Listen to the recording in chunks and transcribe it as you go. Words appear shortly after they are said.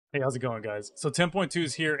Hey, how's it going, guys? So 10.2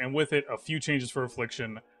 is here, and with it, a few changes for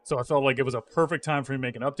Affliction. So I felt like it was a perfect time for me to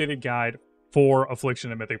make an updated guide for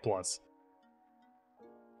Affliction and Mythic Plus.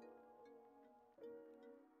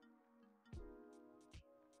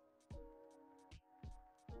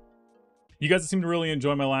 You guys seem to really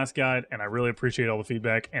enjoy my last guide, and I really appreciate all the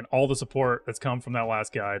feedback and all the support that's come from that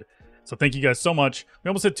last guide. So thank you guys so much. We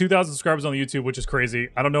almost hit 2,000 subscribers on the YouTube, which is crazy.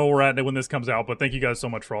 I don't know where we're at when this comes out, but thank you guys so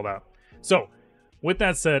much for all that. So, with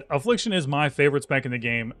that said, Affliction is my favorite spec in the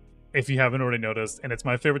game, if you haven't already noticed, and it's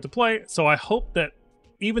my favorite to play, so I hope that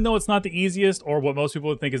even though it's not the easiest or what most people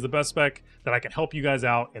would think is the best spec, that I can help you guys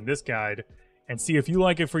out in this guide and see if you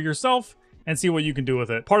like it for yourself and see what you can do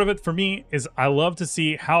with it. Part of it for me is I love to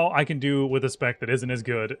see how I can do with a spec that isn't as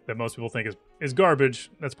good, that most people think is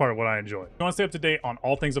garbage. That's part of what I enjoy. If you want to stay up to date on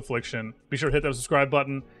all things Affliction, be sure to hit that subscribe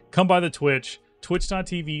button, come by the Twitch,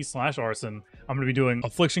 twitch.tv/arson. I'm going to be doing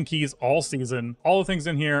Affliction keys all season. All the things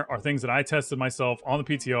in here are things that I tested myself on the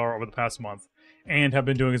PTR over the past month and have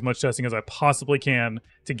been doing as much testing as I possibly can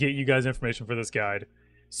to get you guys information for this guide.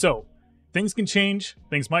 So, things can change,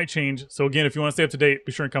 things might change. So again, if you want to stay up to date,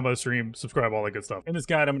 be sure and come by the stream, subscribe, all that good stuff. In this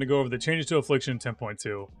guide, I'm going to go over the changes to Affliction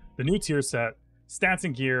 10.2, the new tier set, stats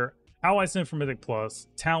and gear, how I send for Mythic Plus,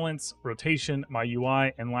 talents, rotation, my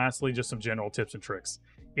UI, and lastly, just some general tips and tricks.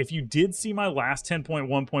 If you did see my last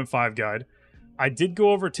 10.1.5 guide, I did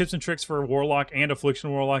go over tips and tricks for Warlock and Affliction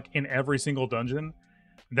Warlock in every single dungeon.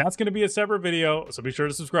 That's going to be a separate video, so be sure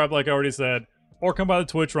to subscribe like I already said, or come by the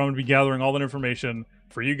Twitch where I'm going to be gathering all that information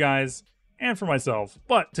for you guys and for myself,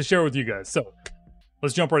 but to share with you guys. So,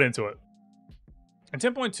 let's jump right into it. In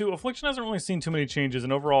 10.2, Affliction hasn't really seen too many changes,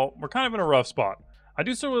 and overall, we're kind of in a rough spot. I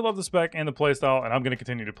do still really love the spec and the playstyle, and I'm going to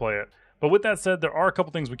continue to play it. But with that said, there are a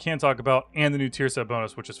couple things we can talk about, and the new tier set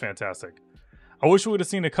bonus, which is fantastic. I wish we would have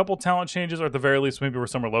seen a couple talent changes, or at the very least, maybe where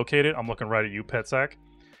some are located. I'm looking right at you, Petsack.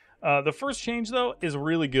 The first change, though, is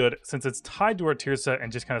really good since it's tied to our tier set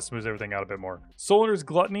and just kind of smooths everything out a bit more. Solar's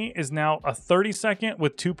Gluttony is now a 30-second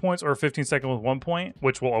with 2 points or a 15-second with 1 point,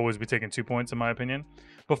 which will always be taking 2 points in my opinion.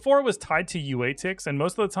 Before it was tied to UA ticks, and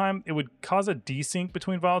most of the time it would cause a desync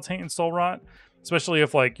between Vile Taint and Soul Rot, especially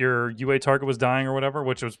if like your UA target was dying or whatever,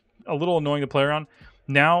 which was a little annoying to play around.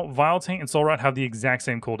 Now, Vile Taint and Soul Rot have the exact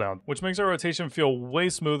same cooldown, which makes our rotation feel way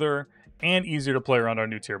smoother and easier to play around our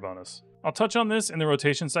new tier bonus. I'll touch on this in the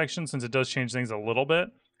rotation section since it does change things a little bit,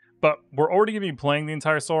 but we're already going to be playing the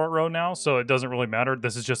entire Soul Rot row now, so it doesn't really matter.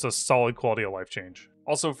 This is just a solid quality of life change.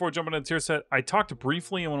 Also, before jumping into the tier set, I talked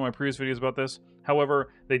briefly in one of my previous videos about this. However,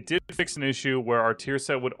 they did fix an issue where our tier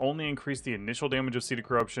set would only increase the initial damage of Seed of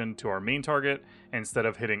Corruption to our main target instead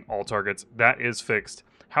of hitting all targets. That is fixed.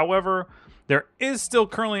 However, there is still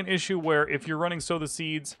currently an issue where if you're running Sow the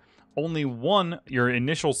Seeds, only your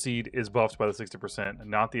initial seed is buffed by the 60%, and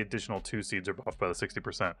not the additional 2 seeds are buffed by the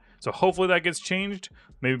 60%. So hopefully that gets changed,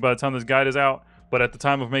 maybe by the time this guide is out, but at the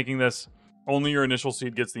time of making this, only your initial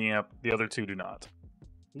seed gets the amp, the other 2 do not.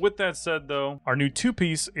 With that said though, our new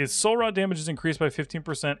 2-piece is Soul Rot damage is increased by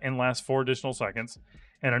 15% and lasts 4 additional seconds.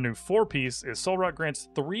 And our new 4-piece is Soul Rot grants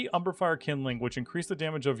 3 Umberfire Kindling, which increase the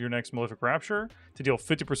damage of your next Malefic Rapture to deal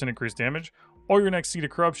 50% increased damage, or your next Seed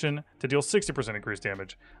of Corruption to deal 60% increased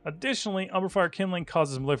damage. Additionally, Umberfire Kindling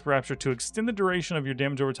causes Malefic Rapture to extend the duration of your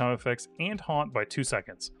damage over time effects and Haunt by 2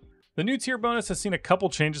 seconds. The new tier bonus has seen a couple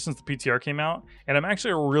changes since the PTR came out, and I'm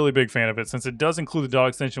actually a really big fan of it since it does include the dog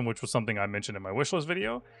extension, which was something I mentioned in my wishlist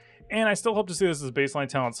video, and I still hope to see this as baseline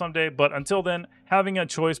talent someday, but until then, having a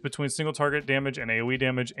choice between single target damage and AoE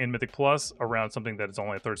damage in Mythic Plus around something that is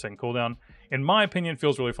only a 30-second cooldown, in my opinion,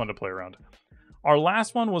 feels really fun to play around. Our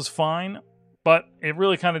last one was fine, but it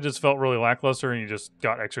really kind of just felt really lackluster and you just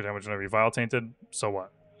got extra damage whenever you Vile Tainted, so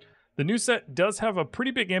what? The new set does have a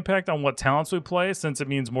pretty big impact on what talents we play, since it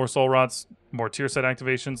means more Soul Rots, more tier set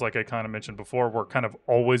activations, like I kind of mentioned before. We're kind of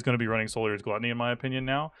always going to be running Solar's Gluttony in my opinion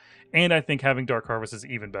now, and I think having Dark Harvest is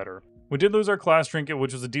even better. We did lose our class Trinket,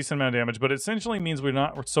 which was a decent amount of damage, but it essentially means we're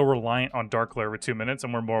not so reliant on Darkglare every 2 minutes,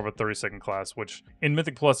 and we're more of a 30-second class, which in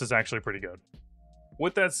Mythic Plus is actually pretty good.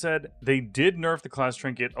 With that said, they did nerf the class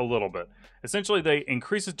Trinket a little bit. Essentially, they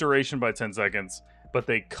increased its duration by 10 seconds, but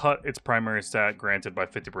they cut its primary stat granted by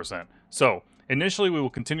 50%. So, initially we will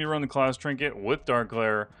continue to run the class Trinket with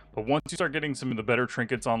Darkglare, but once you start getting some of the better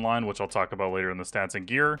trinkets online, which I'll talk about later in the stats and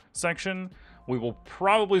gear section, we will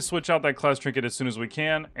probably switch out that class trinket as soon as we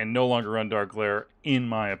can and no longer run Darkglare, in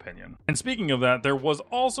my opinion. And speaking of that, there was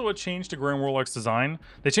also a change to Grand Warlock's design.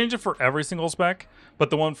 They changed it for every single spec, but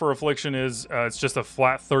the one for Affliction is it's just a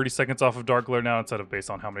flat 30 seconds off of Darkglare now instead of based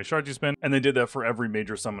on how many shards you spend, and they did that for every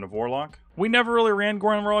major summon of Warlock. We never really ran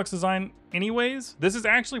Grand Warlock's design anyways. This is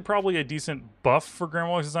actually probably a decent buff for Grand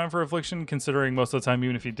Warlock's design for Affliction, considering most of the time,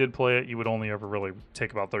 even if you did play it, you would only ever really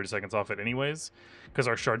take about 30 seconds off it anyways, because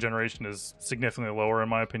our shard generation is significantly lower, in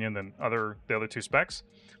my opinion, than the other two specs.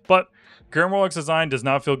 But Grand Warlock's design does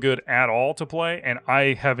not feel good at all to play, and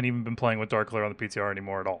I haven't even been playing with Darkglare on the PTR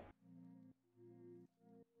anymore at all.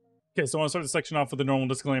 Okay, so I want to start this section off with a normal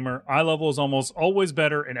disclaimer. Eye level is almost always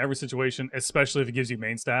better in every situation, especially if it gives you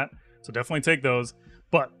main stat, so definitely take those.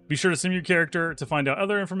 But be sure to sim your character to find out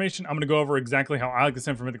other information. I'm going to go over exactly how I like to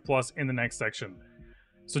sim for Mythic Plus in the next section.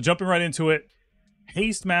 So jumping right into it,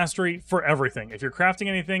 haste mastery for everything. If you're crafting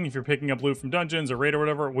anything, if you're picking up loot from dungeons or raid or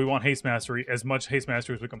whatever, we want haste mastery, as much haste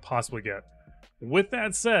mastery as we can possibly get. With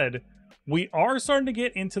that said, we are starting to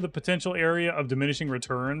get into the potential area of diminishing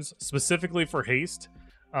returns, specifically for haste.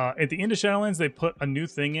 At the end of Shadowlands, they put a new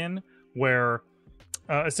thing in where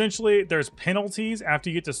essentially there's penalties after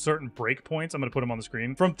you get to certain breakpoints. I'm going to put them on the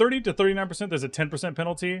screen. From 30 to 39%, there's a 10%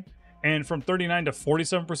 penalty. And from 39 to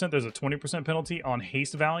 47%, there's a 20% penalty on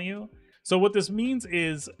haste value. So what this means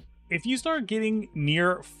is if you start getting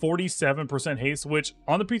near 47% haste, which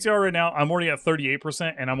on the PTR right now, I'm already at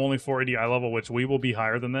 38% and I'm only 480 eye level, which we will be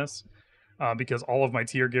higher than this because all of my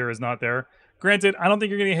tier gear is not there. Granted, I don't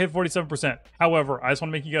think you're going to hit 47%. However, I just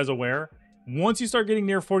want to make you guys aware, once you start getting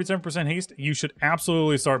near 47% haste, you should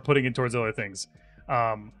absolutely start putting it towards other things.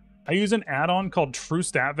 I use an add-on called True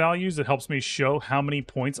Stat Values that helps me show how many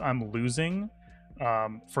points I'm losing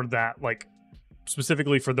for that, like,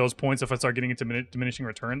 specifically for those points if I start getting into diminishing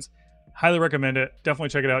returns. Highly recommend it. Definitely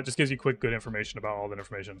check it out. Just gives you quick, good information about all that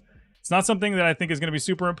information. It's not something that I think is going to be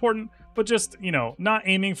super important, but just, you know, not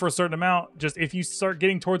aiming for a certain amount. Just if you start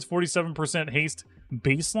getting towards 47% haste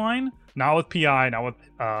baseline, not with PI, not with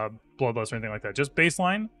Bloodlust or anything like that, just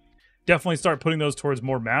baseline, definitely start putting those towards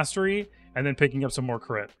more mastery and then picking up some more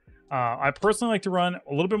crit. I personally like to run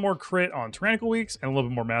a little bit more crit on tyrannical weeks and a little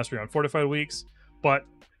bit more mastery on fortified weeks, but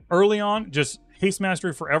early on, just haste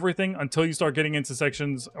mastery for everything until you start getting into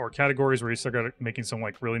sections or categories where you start making some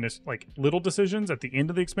like really like little decisions at the end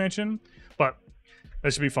of the expansion. But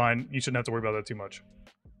that should be fine. You shouldn't have to worry about that too much.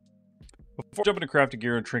 Before jumping to crafting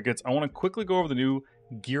gear and trinkets, I want to quickly go over the new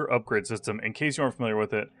gear upgrade system in case you aren't familiar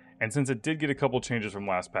with it, and since it did get a couple changes from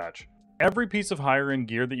last patch. Every piece of higher end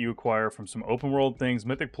gear that you acquire from some open world things,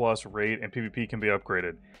 Mythic Plus, Raid, and PvP can be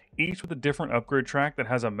upgraded, each with a different upgrade track that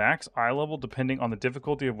has a max eye level depending on the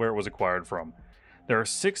difficulty of where it was acquired from. There are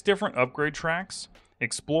 6 different upgrade tracks.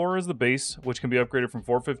 Explorer is the base, which can be upgraded from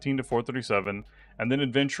 415 to 437, and then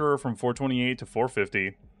Adventurer from 428 to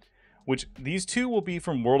 450, which these two will be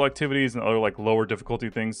from world activities and other like lower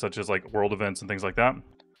difficulty things such as like world events and things like that.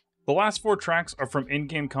 The last 4 tracks are from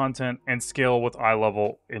in-game content and scale with eye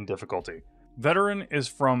level in difficulty. Veteran is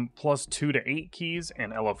from +2 to 8 keys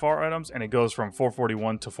and LFR items, and it goes from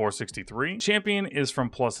 441 to 463. Champion is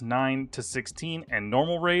from +9 to 16 and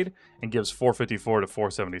normal raid, and gives 454 to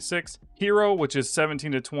 476. Hero, which is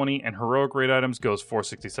 17 to 20, and heroic raid items goes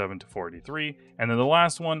 467 to 483. And then the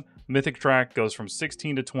last one, Mythic track, goes from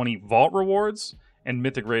 16 to 20 vault rewards, and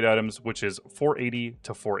Mythic raid items, which is 480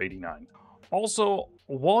 to 489. Also,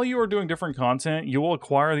 while you are doing different content, you will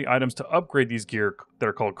acquire the items to upgrade these gear that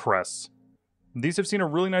are called crests. These have seen a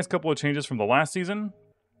really nice couple of changes from the last season.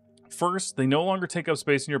 First, they no longer take up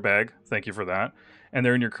space in your bag, thank you for that, and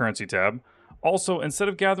they're in your currency tab. Also, instead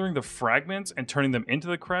of gathering the fragments and turning them into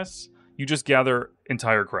the crests, you just gather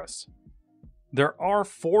entire crests. There are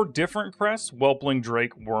 4 different crests, Whelpling,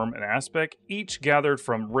 Drake, Worm, and Aspect, each gathered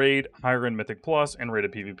from Raid, Higher End Mythic Plus, and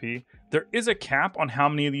Rated PvP. There is a cap on how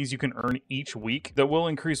many of these you can earn each week that will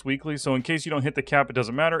increase weekly, so in case you don't hit the cap, it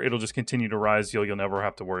doesn't matter, it'll just continue to rise, you'll never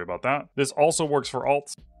have to worry about that. This also works for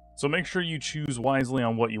alts, so make sure you choose wisely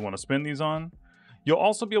on what you want to spend these on. You'll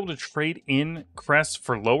also be able to trade in crests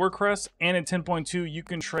for lower crests, and in 10.2 you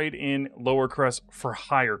can trade in lower crests for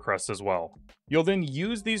higher crests as well. You'll then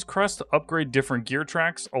use these crests to upgrade different gear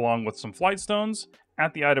tracks along with some flight stones.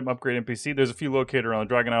 At the item upgrade NPC, there's a few located around the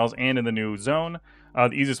Dragon Isles and in the new zone.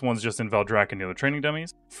 The easiest one's just in Valdrak and the other training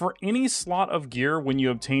dummies. For any slot of gear when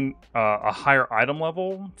you obtain a higher item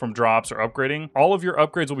level from drops or upgrading, all of your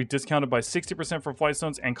upgrades will be discounted by 60% for flight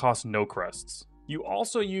stones and cost no crests. You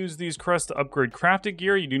also use these crests to upgrade crafted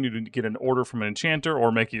gear. You do need to get an order from an enchanter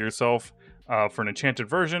or make it yourself. For an enchanted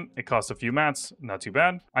version, it costs a few mats, not too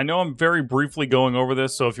bad. I know I'm very briefly going over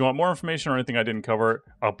this, so if you want more information or anything I didn't cover,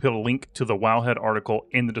 I'll put a link to the Wowhead article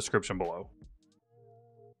in the description below.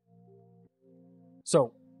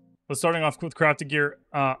 So, let's starting off with crafted gear.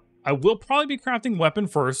 I will probably be crafting weapon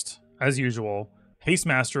first, as usual. Haste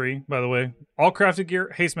Mastery, by the way. All crafted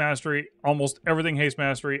gear, Haste Mastery. Almost everything Haste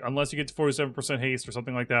Mastery, unless you get to 47% haste or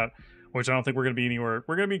something like that, which I don't think we're going to be anywhere.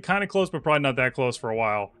 We're going to be kind of close, but probably not that close for a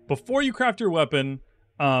while. Before you craft your weapon,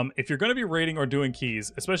 if you're going to be raiding or doing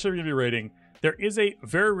keys, especially if you're going to be raiding, there is a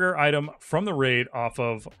very rare item from the raid off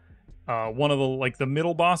of one of the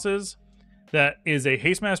middle bosses that is a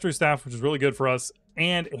Haste Mastery staff, which is really good for us,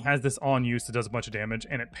 and it has this on use that does a bunch of damage,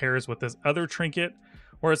 and it pairs with this other trinket,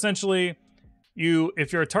 where essentially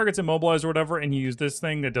if your target's immobilized or whatever, and you use this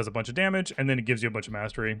thing that does a bunch of damage, and then it gives you a bunch of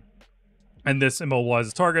mastery. And this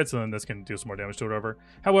immobilizes targets, and then this can do some more damage to whatever.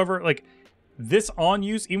 However, like, this on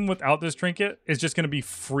use, even without this trinket, is just going to be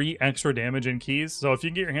free extra damage in keys. So if you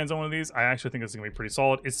can get your hands on one of these, I actually think this is going to be pretty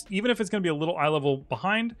solid. Even if it's going to be a little eye level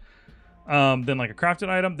behind than like a crafted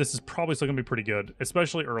item, this is probably still going to be pretty good,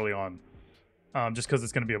 especially early on. Just because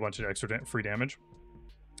it's going to be a bunch of extra free damage.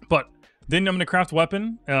 But then I'm going to craft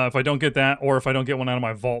weapon. If I don't get that, or if I don't get one out of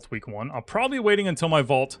my vault week 1, I'll probably be waiting until my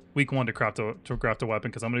vault week 1 to craft a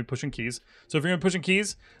weapon, because I'm going to be pushing keys. So if you're going to be pushing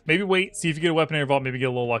keys, maybe wait, see if you get a weapon in your vault, maybe get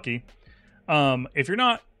a little lucky. If you're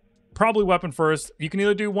not, probably weapon first. You can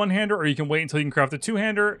either do one-hander, or you can wait until you can craft a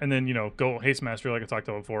two-hander, and then, you know, go Haste Mastery like I talked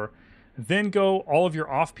about before. Then go all of your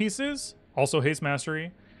off pieces, also Haste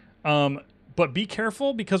Mastery. But be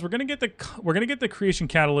careful, because we're gonna get the creation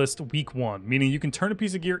catalyst week 1, meaning you can turn a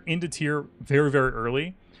piece of gear into tier very, very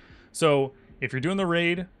early. So if you're doing the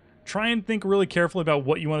raid, try and think really carefully about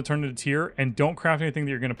what you want to turn into tier, and don't craft anything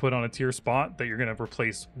that you're gonna put on a tier spot that you're gonna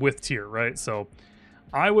replace with tier, right? So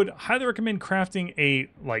I would highly recommend crafting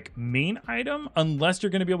a main item, unless you're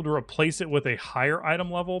gonna be able to replace it with a higher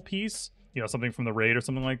item level piece, you know, something from the raid or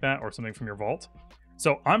something like that, or something from your vault.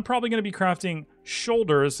 So I'm probably going to be crafting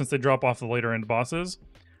shoulders, since they drop off the later end bosses.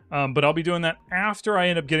 But I'll be doing that after I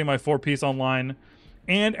end up getting my 4-piece online,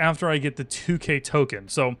 and after I get the 2K token.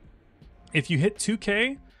 So if you hit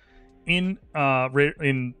 2K in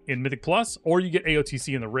Mythic Plus, or you get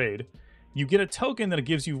AOTC in the raid, you get a token that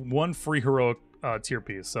gives you 1 free heroic tier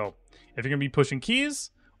piece. So if you're going to be pushing keys,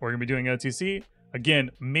 or you're going to be doing AOTC,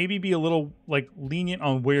 again, maybe be a little lenient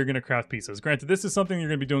on where you're going to craft pieces. Granted, this is something you're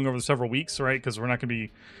going to be doing over several weeks, right? Because we're not going to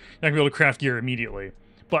be able to craft gear immediately,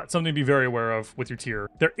 but something to be very aware of with your tier.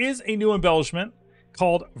 There is a new embellishment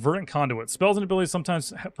called Verdant Conduit. Spells and abilities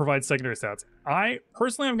sometimes provide secondary stats. I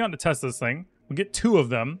personally haven't gotten to test this thing. We get 2 of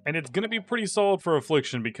them, and it's going to be pretty solid for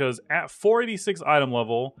Affliction, because at 486 item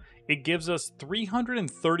level, it gives us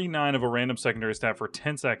 339 of a random secondary stat for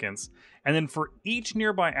 10 seconds. And then for each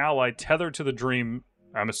nearby ally tethered to the dream,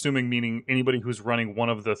 I'm assuming meaning anybody who's running one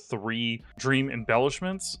of the 3 dream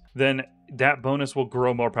embellishments, then that bonus will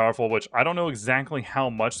grow more powerful, which I don't know exactly how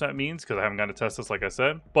much that means, because I haven't gotten to test this, like I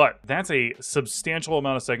said. But that's a substantial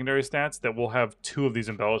amount of secondary stats that will have 2 of these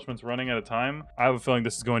embellishments running at a time. I have a feeling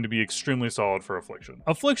this is going to be extremely solid for Affliction.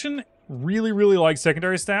 Affliction really, really likes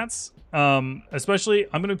secondary stats. Especially,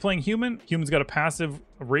 I'm going to be playing Human. Human's got a passive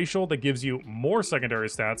racial that gives you more secondary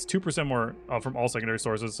stats, 2% more from all secondary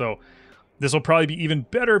sources. So this will probably be even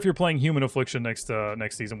better if you're playing Human Affliction next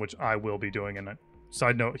season, which I will be doing. And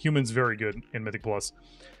side note, Human's very good in Mythic Plus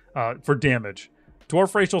for damage.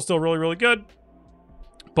 Dwarf Racial still really, really good,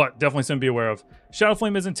 but definitely something to be aware of. Shadow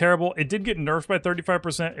Flame isn't terrible. It did get nerfed by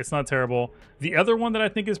 35%. It's not terrible. The other one that I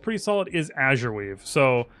think is pretty solid is Azure Weave.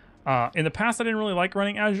 So in the past, I didn't really like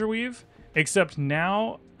running Azure Weave, except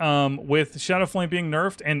now with Shadow Flame being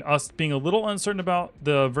nerfed and us being a little uncertain about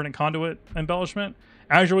the Verdant Conduit embellishment,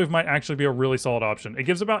 Azure Weave might actually be a really solid option. It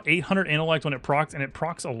gives about 800 intellect when it procs, and it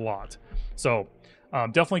procs a lot. So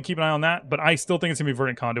definitely keep an eye on that, but I still think it's going to be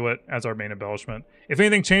Verdant Conduit as our main embellishment. If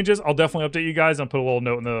anything changes, I'll definitely update you guys and put a little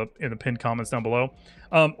note in the pinned comments down below.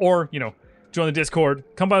 Or, you know, join the Discord,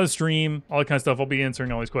 come by the stream, all that kind of stuff. I'll be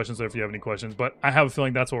answering all these questions if you have any questions, but I have a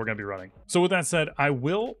feeling that's what we're going to be running. So with that said, I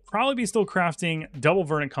will probably be still crafting double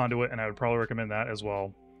Verdant Conduit, and I would probably recommend that as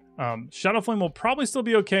well. Shadow Flame will probably still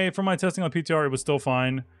be okay. From my testing on PTR, it was still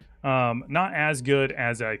fine. Not as good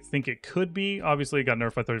as I think it could be. Obviously, it got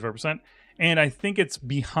nerfed by 35%. And I think it's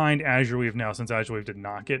behind Azure Weave now, since Azure Weave did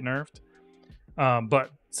not get nerfed.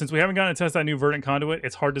 But since we haven't gotten to test that new Verdant Conduit,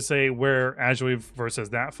 it's hard to say where Azure Weave versus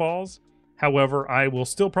that falls. However, I will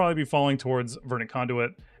still probably be falling towards Verdant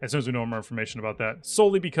Conduit as soon as we know more information about that,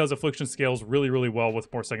 solely because Affliction scales really, really well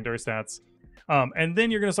with more secondary stats. And then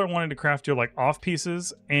you're going to start wanting to craft your off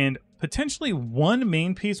pieces and potentially one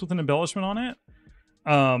main piece with an embellishment on it.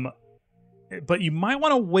 but you might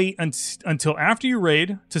want to wait until after you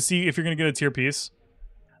raid to see if you're going to get a tier piece,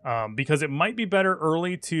 because it might be better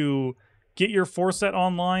early to get your 4 set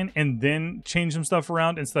online and then change some stuff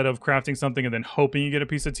around instead of crafting something and then hoping you get a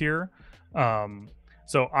piece of tier.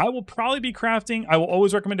 So I will probably be crafting. I will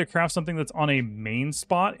always recommend to craft something that's on a main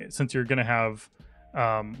spot, since you're going to have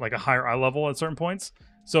like a higher eye level at certain points.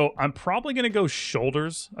 So I'm probably going to go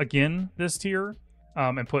shoulders again this tier,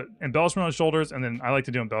 and put embellishment on shoulders, and then I like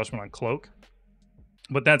to do embellishment on cloak.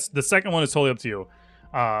 But that's the second one is totally up to you.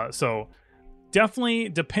 So definitely,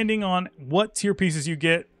 depending on what tier pieces you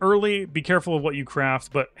get early, be careful of what you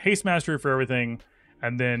craft, but haste mastery for everything,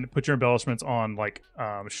 and then put your embellishments on like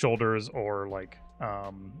shoulders, or like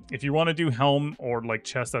if you want to do helm or like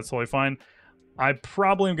chest, that's totally fine. I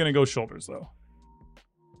probably am going to go shoulders though.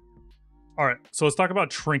 All right, so let's talk about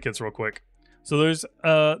trinkets real quick. So there's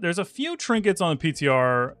a few trinkets on the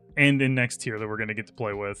PTR and in next tier that we're going to get to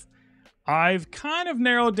play with. I've kind of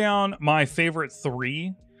narrowed down my favorite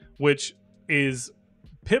 3, which is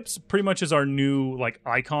Pips pretty much is our new like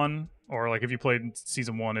icon, or like if you played in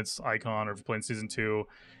season 1, it's icon, or if you played in season 2,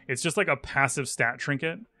 it's just like a passive stat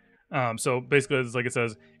trinket. So basically, it's like it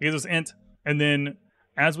says, it gives us int, and then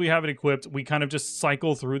as we have it equipped, we kind of just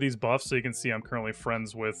cycle through these buffs. So you can see I'm currently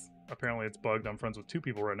friends with, apparently it's bugged, I'm friends with 2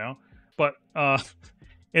 people right now. But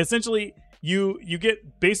essentially, you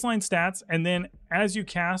get baseline stats, and then as you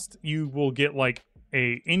cast, you will get like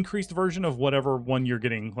a increased version of whatever one you're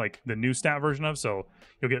getting, like the new stat version of. So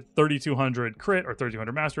you'll get 3200 crit, or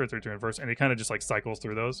 3200 mastery, or 3200 verse, and it kind of just like cycles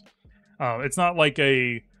through those. It's not like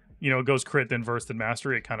a, it goes crit, then verse, then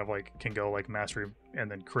mastery. It kind of like can go like mastery,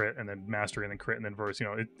 and then crit, and then mastery, and then crit, and then verse.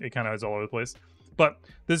 It kind of is all over the place. But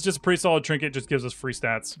this is just a pretty solid trinket, just gives us free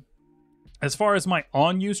stats. As far as my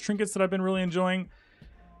on-use trinkets that I've been really enjoying,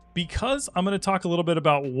 because I'm going to talk a little bit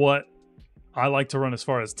about what I like to run as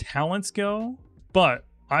far as talents go, but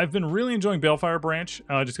I've been really enjoying Balefire Branch,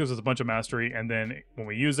 just gives us a bunch of mastery, and then when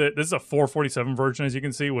we use it, this is a 447 version, as you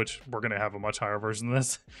can see, which we're going to have a much higher version than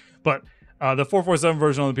this, but the 447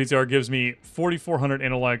 version on the PTR gives me 4400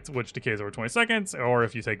 intellect, which decays over 20 seconds, or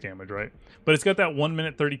if you take damage, right? But it's got that 1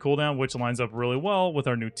 minute 30 cooldown, which lines up really well with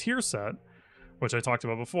our new tier set, which I talked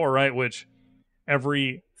about before, right? Which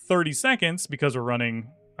every 30 seconds, because we're running,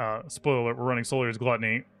 spoiler alert, we're running Solar's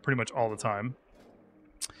Gluttony pretty much all the time,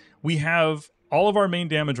 we have all of our main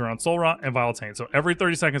damage around Soul Rot and Vitaltain. So every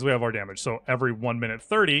 30 seconds, we have our damage. So every 1 minute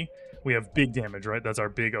 30, we have big damage, right? That's our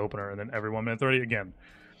big opener. And then every 1 minute 30 again.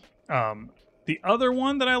 The other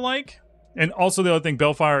one that I like, and also the other thing,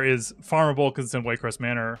 Balefire is farmable because it's in Whitecrest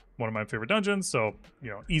Manor, one of my favorite dungeons. So,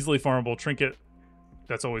 easily farmable trinket.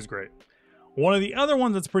 That's always great. One of the other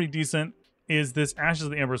ones that's pretty decent is this Ashes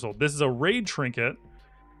of the Ember Soul. This is a raid trinket,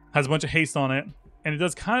 has a bunch of haste on it, and it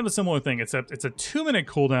does kind of a similar thing, except it's a 2 minute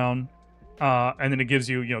cooldown, and then it gives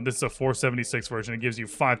you, this is a 476 version, it gives you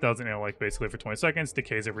 5000 intellect basically for 20 seconds,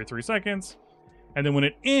 decays every 3 seconds, and then when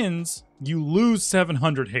it ends, you lose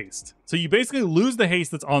 700 haste. So you basically lose the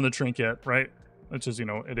haste that's on the trinket, right? Which is,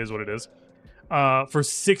 it is what it is, for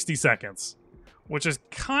 60 seconds, which is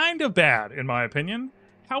kind of bad in my opinion.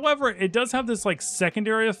 However, it does have this like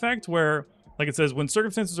secondary effect where, like it says, when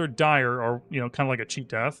circumstances are dire, or kind of like a cheat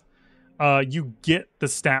death, you get the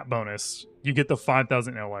stat bonus. You get the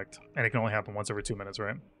 5000 intellect, and it can only happen once every 2 minutes,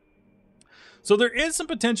 right? So there is some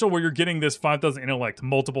potential where you're getting this 5000 intellect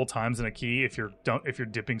multiple times in a key if you're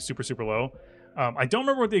dipping super low. I don't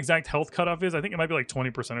remember what the exact health cutoff is. I think it might be like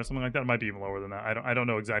 20% or something like that. It might be even lower than that. I don't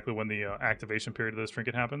know exactly when the activation period of this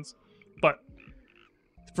trinket happens, but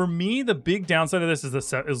for me, the big downside of this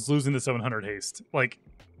is losing the 700 haste. Like,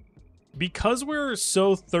 because we're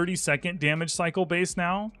so 30-second damage cycle based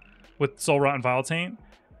now with Soul Rot and Vitaltain,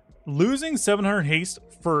 losing 700 haste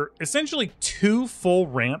for essentially 2 full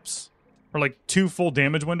ramps, or like 2 full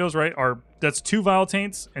damage windows, right? That's 2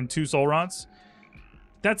 Vitaltaints and 2 Soul Rots.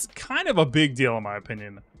 That's kind of a big deal in my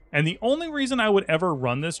opinion. And the only reason I would ever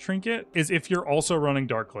run this trinket is if you're also running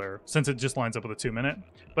Darkglare, since it just lines up with a 2 minute.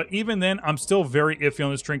 But even then, I'm still very iffy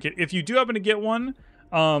on this trinket. If you do happen to get one,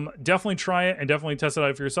 definitely try it and definitely test it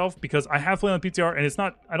out for yourself, because I have played on PTR and it's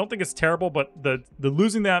not, I don't think it's terrible, but the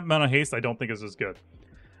losing that amount of haste I don't think is as good.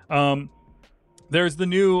 There's the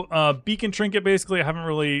new beacon trinket. Basically, I haven't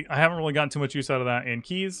really gotten too much use out of that in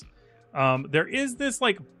keys. There is this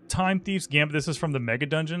like Time Thief's Gambit. This is from the Mega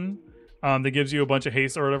Dungeon. That gives you a bunch of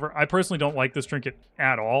haste or whatever. I personally don't like this trinket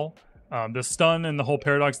at all. The stun and the whole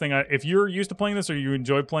paradox thing, if you're used to playing this or you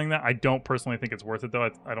enjoy playing that, I don't personally think it's worth it though.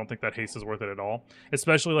 I don't think that haste is worth it at all.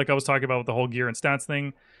 Especially like I was talking about with the whole gear and stats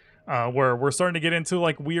thing, where we're starting to get into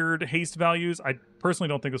like weird haste values. I personally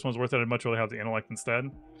don't think this one's worth it. I'd much rather have the intellect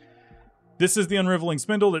instead. This is the Unraveling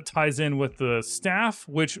Spindle that ties in with the staff,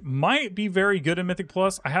 which might be very good in Mythic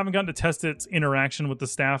Plus. I haven't gotten to test its interaction with the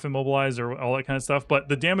staff, immobilize, or all that kind of stuff, but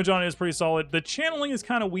the damage on it is pretty solid. The channeling is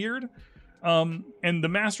kind of weird, and the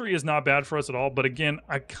mastery is not bad for us at all, but again,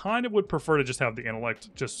 I kind of would prefer to just have the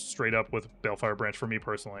intellect just straight up with Balefire Branch for me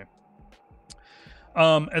personally.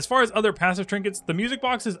 As far as other passive trinkets, the music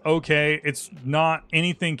box is okay. It's not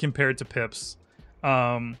anything compared to Pips.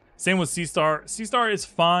 Same with C-Star. C-Star is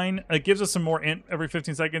fine. It gives us some more int every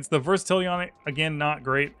 15 seconds. The versatility on it, again, not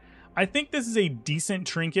great. I think this is a decent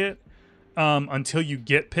trinket until you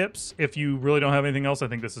get Pips. If you really don't have anything else, I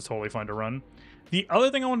think this is totally fine to run. The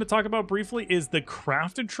other thing I wanted to talk about briefly is the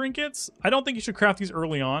crafted trinkets. I don't think you should craft these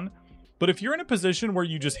early on, but if you're in a position where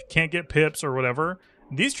you just can't get Pips or whatever,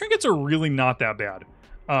 these trinkets are really not that bad.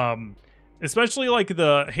 Especially like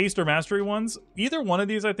the haste or mastery ones. Either one of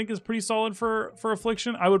these I think is pretty solid for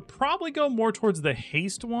Affliction. I would probably go more towards the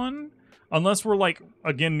haste one, unless we're like,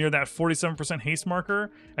 again, near that 47% haste marker,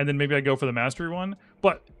 and then maybe I go for the mastery one.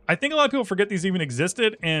 But I think a lot of people forget these even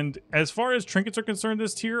existed, and as far as trinkets are concerned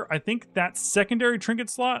this tier, I think that secondary trinket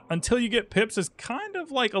slot, until you get Pips, is kind of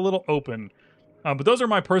like a little open. But those are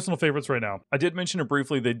my personal favorites right now. I did mention it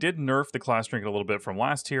briefly, they did nerf the class trinket a little bit from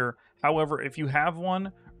last tier. However, if you have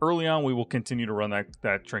one, early on we will continue to run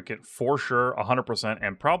that trinket for sure, 100%,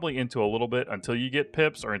 and probably into a little bit until you get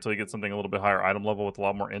Pips or until you get something a little bit higher item level with a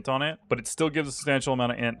lot more int on it. But it still gives a substantial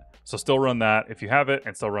amount of int, so still run that if you have it,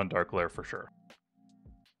 and still run Darkglare for sure.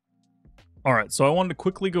 Alright, so I wanted to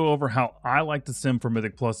quickly go over how I like to sim for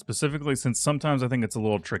Mythic Plus, specifically since sometimes I think it's a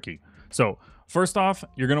little tricky. So, first off,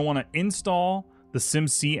 you're going to want to install the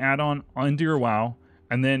SimC add-on into your WoW,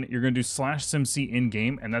 and then you're going to do /SimC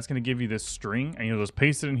in-game, and that's going to give you this string, and you'll just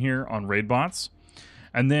paste it in here on raid bots.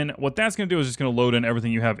 And then what that's going to do is just going to load in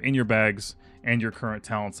everything you have in your bags and your current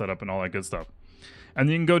talent setup and all that good stuff. And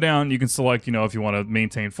then you can go down, you can select, you know, if you want to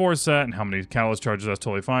maintain 4 set and how many catalyst charges, that's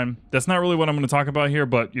totally fine. That's not really what I'm going to talk about here,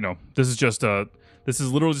 but, you know, this is just this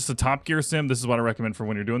is literally just a top gear sim. This is what I recommend for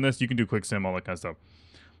when you're doing this. You can do quick sim, all that kind of stuff.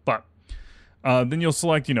 But then you'll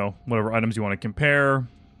select, you know, whatever items you want to compare,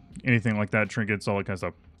 anything like that, trinkets, all that kind of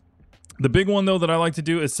stuff. The big one, though, that I like to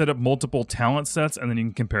do is set up multiple talent sets, and then you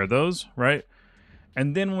can compare those, right?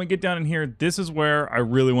 And then when we get down in here, this is where I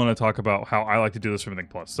really want to talk about how I like to do this for Mythic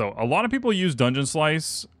Plus. So a lot of people use Dungeon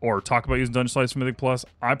Slice or talk about using Dungeon Slice for Mythic Plus.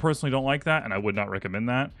 I personally don't like that, and I would not recommend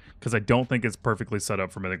that because I don't think it's perfectly set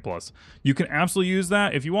up for Mythic Plus. You can absolutely use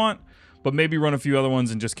that if you want, but maybe run a few other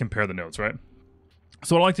ones and just compare the notes, right?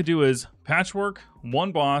 So what I like to do is patchwork,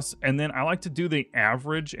 one boss, and then I like to do the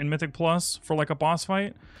average in Mythic Plus for like a boss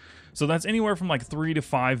fight. So that's anywhere from like 3 to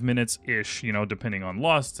 5 minutes-ish, you know, depending on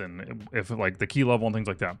lust and if like the key level and things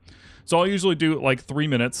like that. So I'll usually do like 3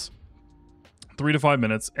 minutes, 3 to 5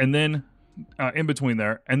 minutes, and then in between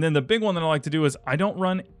there. And then the big one that I like to do is I don't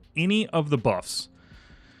run any of the buffs.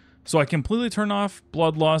 So I completely turn off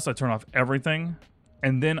Bloodlust, I turn off everything,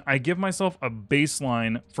 and then I give myself a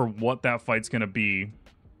baseline for what that fight's going to be,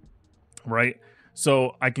 right?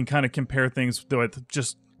 So I can kind of compare things with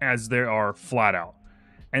just as they are flat out.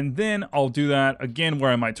 And then I'll do that again where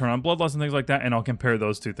I might turn on Bloodlust and things like that, and I'll compare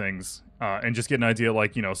those two things and just get an idea,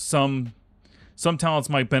 like, you know, some talents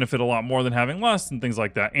might benefit a lot more than having Lust and things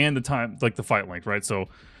like that, and the time, like the fight length, right? So,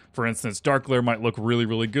 for instance, Darkglare might look really,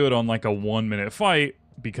 really good on like a 1 minute fight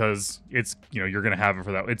because it's, you know, you're going to have it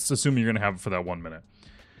for that. It's assuming you're going to have it for that 1 minute.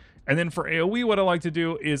 And then for AoE, what I like to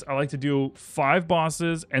do is I like to do 5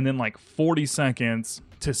 bosses and then like 40 seconds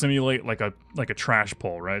to simulate like a trash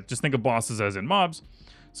pull, right? Just think of bosses as in mobs.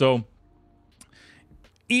 So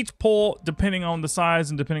each pull, depending on the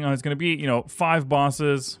size and depending on how it's going to be, you know, 5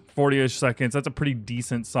 bosses, 40-ish seconds. That's a pretty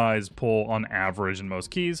decent size pull on average in most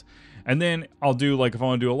keys. And then I'll do, like, if I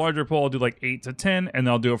want to do a larger pull, I'll do like 8 to 10, and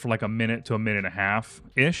I'll do it for like a minute to a minute and a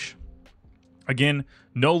half-ish. Again,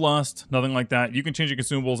 no lust, nothing like that. You can change your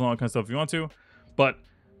consumables and all that kind of stuff if you want to. But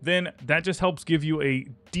then that just helps give you a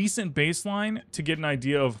decent baseline to get an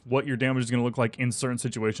idea of what your damage is going to look like in certain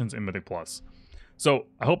situations in Mythic Plus. So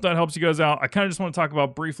I hope that helps you guys out. I kind of just want to talk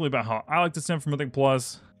about briefly about how I like to sim for Mythic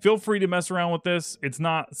Plus. Feel free to mess around with this. It's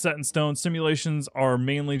not set in stone. Simulations are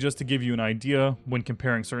mainly just to give you an idea when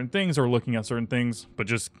comparing certain things or looking at certain things. But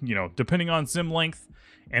just, you know, depending on sim length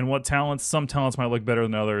and what talents, some talents might look better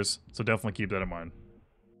than others. So definitely keep that in mind.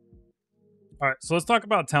 All right, so let's talk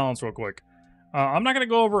about talents real quick. I'm not going to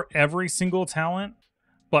go over every single talent,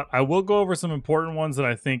 but I will go over some important ones that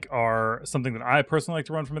I think are something that I personally like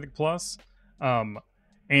to run for Mythic Plus.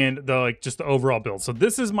 And just the overall build. So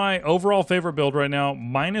this is my overall favorite build right now,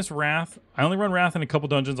 minus Wrath. I only run Wrath in a couple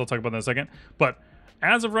dungeons. I'll talk about that in a second. But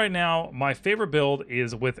as of right now, my favorite build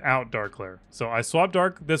is without Darkglare. So I swapped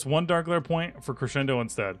this one Darkglare point for Crescendo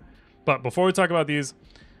instead. But before we talk about these,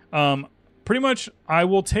 pretty much I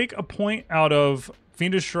will take a point out of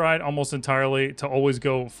Fiendish Stride almost entirely to always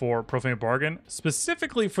go for Profane Bargain,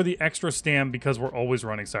 specifically for the extra stam because we're always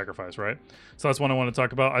running Sacrifice, right? So that's what I want to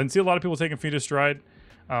talk about. I see a lot of people taking Fiendish Stride.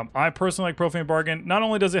 I personally like Profane Bargain. Not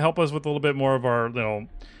only does it help us with a little bit more of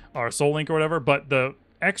our Soul Link or whatever, but the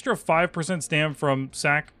extra 5% stam from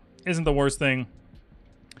Sac isn't the worst thing.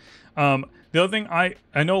 The other thing,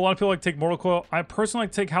 I know a lot of people like to take Mortal Coil. I personally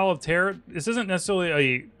like to take Howl of Terror. This isn't necessarily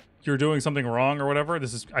a you're doing something wrong or whatever.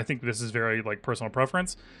 I think this is very like personal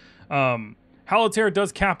preference. Howl of Terror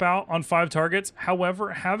does cap out on 5 targets.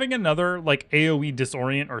 However, having another like AoE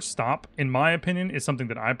Disorient or Stop, in my opinion, is something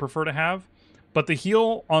that I prefer to have. But the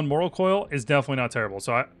heal on Mortal Coil is definitely not terrible.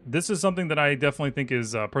 So this is something that I definitely think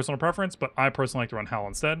is personal preference, but I personally like to run Howl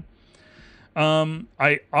instead.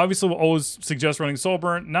 I obviously will always suggest running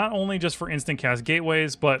Soulburn, not only just for instant cast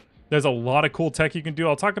gateways, but there's a lot of cool tech you can do.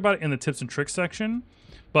 I'll talk about it in the tips and tricks section,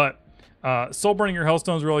 but soul burning your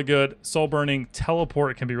Hellstone is really good. Soul burning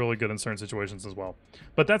teleport can be really good in certain situations as well.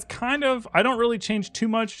 But that's kind of, I don't really change too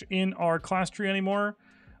much in our class tree anymore.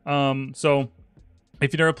 So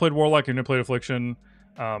if you've never played Warlock, you've never played Affliction,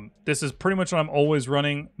 this is pretty much what I'm always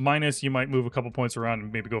running. Minus, you might move a couple points around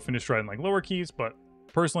and maybe go Fiendish Stride in like lower keys, but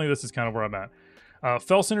personally, this is kind of where I'm at.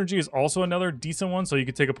 Fell Synergy is also another decent one, so you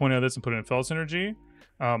could take a point out of this and put it in Fell Synergy.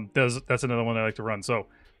 That's another one I like to run. So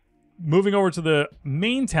moving over to the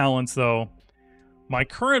main talents, though, my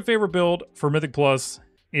current favorite build for Mythic Plus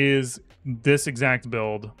is this exact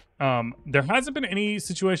build. There hasn't been any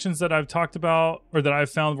situations that I've talked about or that I've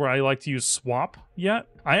found where I like to use swap yet.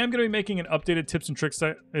 I am going to be making an updated tips and tricks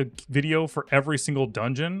video for every single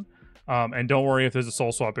dungeon. And don't worry, if there's a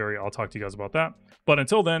soul swap area, I'll talk to you guys about that. But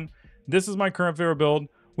until then, this is my current favorite build.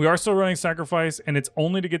 We are still running Sacrifice, and it's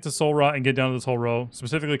only to get to Soul Rot and get down to this whole row,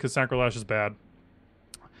 specifically because Sacrilash is bad.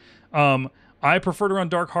 I prefer to run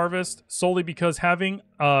Dark Harvest solely because having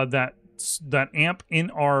that amp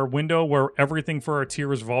in our window where everything for our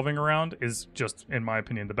tier is revolving around is just, in my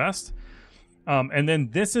opinion, the best. And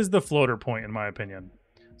then this is the floater point, in my opinion.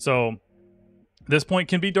 So this point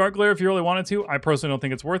can be Darkglare if you really wanted to. I personally don't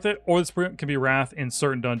think it's worth it. Or this point can be Wrath in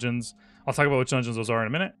certain dungeons. I'll talk about which dungeons those are in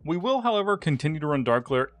a minute. We will, however, continue to run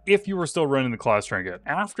Darkglare if you were still running the class trinket.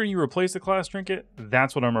 After you replace the class trinket,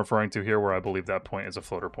 that's what I'm referring to here, where I believe that point is a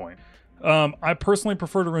floater point. I personally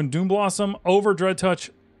prefer to run Doom Blossom over Dread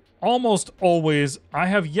Touch almost always. I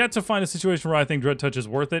have yet to find a situation where I think Dread Touch is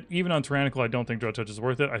worth it. Even on Tyrannical, I don't think Dread Touch is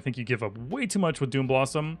worth it. I think you give up way too much with Doom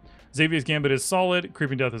Blossom. Xavier's Gambit is solid.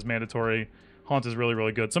 Creeping Death is mandatory. Haunt is really,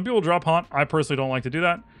 really good. Some people drop Haunt. I personally don't like to do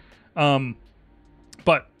that.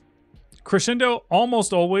 But Crescendo,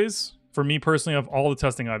 almost always, for me personally, of all the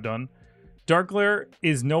testing I've done, Darkglare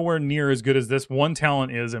is nowhere near as good as this one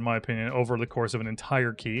talent is, in my opinion, over the course of an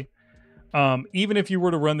entire key. Even if you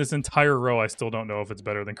were to run this entire row, I still don't know if it's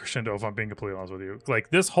better than Crescendo, if I'm being completely honest with you.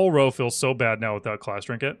 Like, this whole row feels so bad now without Class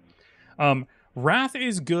Trinket. Wrath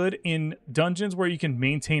is good in dungeons where you can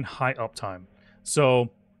maintain high uptime.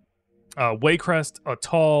 So, Waycrest,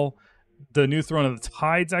 Atal, the new Throne of the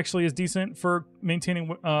Tides actually is decent for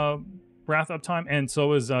maintaining Wrath uptime, and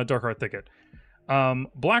so is Darkheart Thicket.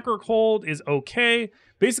 Blackrock Hold is okay.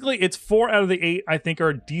 Basically, it's 4 out of the 8 I think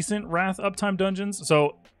are decent Wrath uptime dungeons.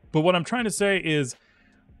 So, but what I'm trying to say is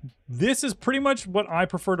this is pretty much what I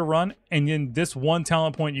prefer to run, and in this one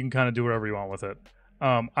talent point, you can kind of do whatever you want with it.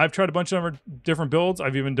 I've tried a bunch of different builds.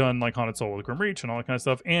 I've even done like Haunted Soul with Grim Reach and all that kind of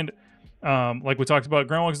stuff, and like we talked about,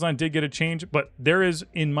 Groundwalk Design did get a change, but there is,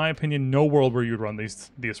 in my opinion, no world where you'd run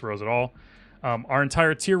these rows at all. Our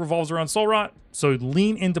entire tier revolves around Soul Rot, so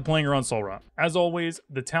lean into playing around Soul Rot. As always,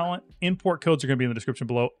 the talent import codes are going to be in the description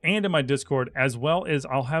below and in my Discord, as well as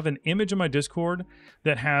I'll have an image in my Discord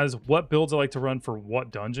that has what builds I like to run for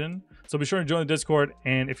what dungeon. So be sure to join the Discord,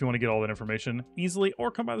 and if you want to get all that information easily,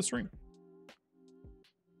 or come by the stream.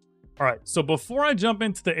 All right, so before I jump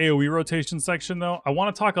into the AoE rotation section, though, I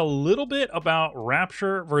want to talk a little bit about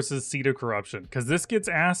Rapture versus Seed of Corruption, because this gets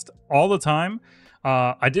asked all the time.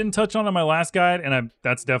 I didn't touch on it in my last guide, and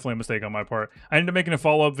that's definitely a mistake on my part. I ended up making a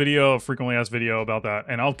follow-up video, a frequently asked video about that,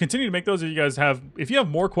 and I'll continue to make those if you guys have. If you have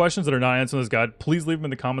more questions that are not answered in this guide, please leave them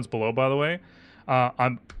in the comments below, by the way.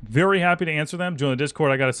 I'm very happy to answer them. Join the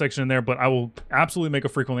Discord, I got a section in there, but I will absolutely make a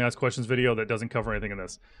frequently asked questions video that doesn't cover anything in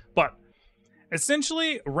this. But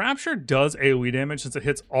essentially, Rapture does AoE damage since it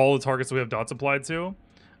hits all the targets that we have dots applied to.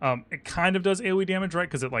 It kind of does AoE damage, right?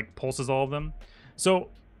 Because it like pulses all of them. So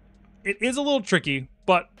it is a little tricky,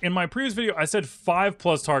 but in my previous video, I said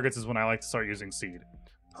 5+ targets is when I like to start using Seed.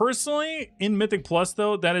 Personally, in Mythic Plus,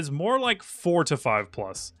 though, that is more like 4 to 5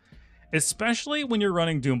 plus, especially when you're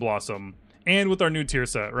running Doom Blossom and with our new tier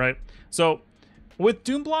set, right? So with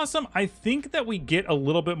Doom Blossom, I think that we get a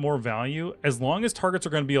little bit more value as long as targets are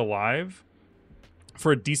going to be alive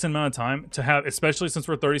for a decent amount of time to have, especially since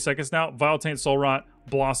we're 30 seconds now, Vile Taint, Soul Rot,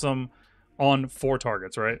 Blossom on 4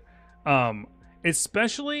 targets, right?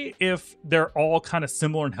 Especially if they're all kind of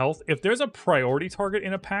similar in health. If there's a priority target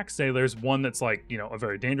in a pack, say there's one that's like, you know, a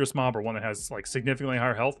very dangerous mob or one that has like significantly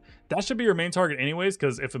higher health, that should be your main target anyways,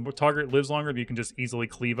 because if a target lives longer, you can just easily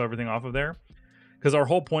cleave everything off of there. Because our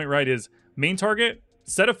whole point, right, is main target,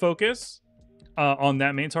 set a focus on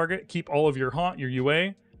that main target, keep all of your haunt, your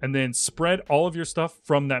UA, and then spread all of your stuff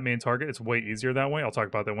from that main target. It's way easier that way. I'll talk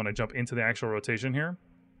about that when I jump into the actual rotation here.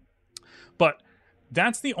 But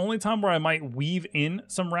that's the only time where I might weave in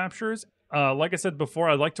some Raptures. Like I said before,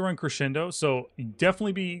 I like to run Crescendo. So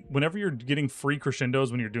definitely be, whenever you're getting free Crescendos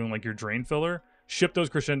when you're doing like your drain filler, ship those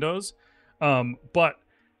Crescendos. But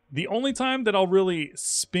the only time that I'll really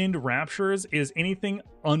spend Raptures is anything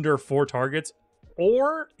under 4 targets.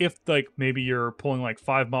 Or if like maybe you're pulling like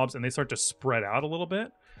 5 mobs and they start to spread out a little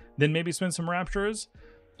bit, then maybe spend some Raptures.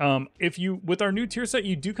 If you, with our new tier set,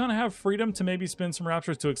 you do kind of have freedom to maybe spend some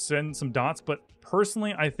Raptures to extend some dots, but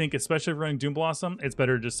personally, I think, especially if you're running Doom Blossom, it's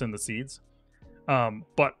better to just send the seeds.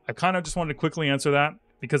 But I kind of just wanted to quickly answer that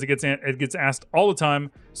because it gets asked all the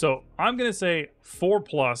time. So I'm going to say 4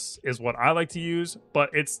 plus is what I like to use, but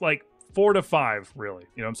it's like 4 to 5, really.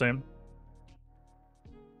 You know what I'm saying?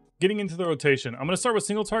 Getting into the rotation, I'm going to start with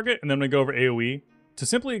single target, and then I'm going to go over AoE. To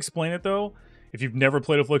simply explain it, though, if you've never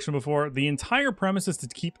played Affliction before, the entire premise is to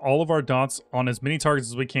keep all of our dots on as many targets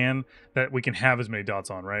as we can that we can have as many dots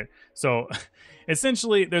on, right? So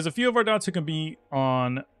essentially, there's a few of our dots who can be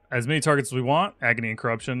on as many targets as we want, Agony and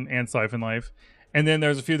Corruption and Siphon Life. And then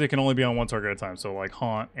there's a few that can only be on 1 target at a time. So like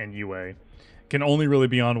Haunt and UA can only really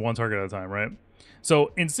be on 1 target at a time, right?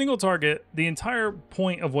 So in single target, the entire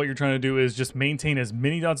point of what you're trying to do is just maintain as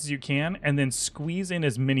many dots as you can and then squeeze in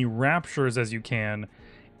as many Raptures as you can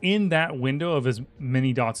in that window of as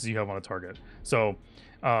many dots as you have on a target. So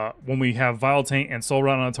when we have Vile Taint and Soul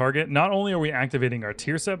Rot on a target, not only are we activating our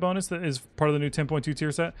tier set bonus that is part of the new 10.2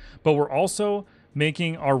 tier set, but we're also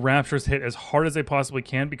making our Raptures hit as hard as they possibly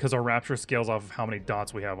can because our Rapture scales off of how many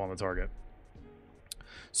dots we have on the target.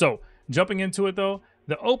 So jumping into it though,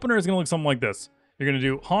 the opener is going to look something like this. You're going to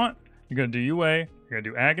do Haunt, you're going to do UA, you're going to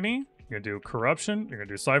do Agony, you're going to do Corruption, you're going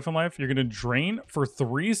to do Siphon Life, you're going to Drain for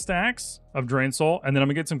 3 stacks of Drain Soul, and then I'm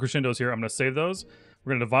going to get some Crescendos here. I'm going to save those.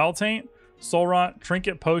 We're going to do Vile Taint, Soul Rot,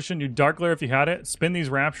 Trinket, Potion, you Darkglare if you had it, spin these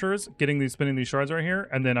Raptures, spinning these shards right here,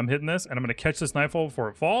 and then I'm hitting this, and I'm going to catch this Nightfall before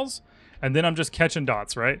it falls, and then I'm just catching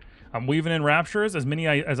dots, right? I'm weaving in Raptures, as many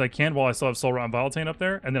as I can while I still have Soul Rot and Vile Taint up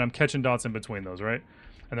there, and then I'm catching dots in between those, right?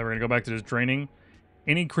 And then we're going to go back to just draining.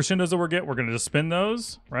 Any Crescendos that we're going to just spin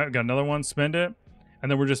those, right? We got another one, spend it, and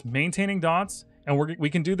then we're just maintaining dots, and we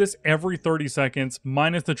can do this every 30 seconds,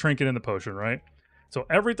 minus the Trinket and the Potion, right? So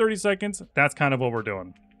every 30 seconds, that's kind of what we're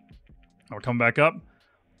doing. We're coming back up,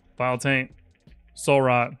 Vile Taint, Soul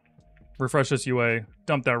Rot, refresh this UA,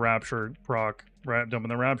 dump that Rapture, proc, right? Dumping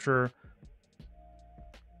the Rapture.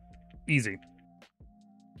 Easy.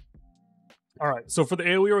 All right, so for the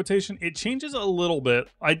AoE rotation, it changes a little bit.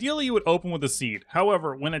 Ideally, you would open with a seed.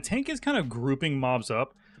 However, when a tank is kind of grouping mobs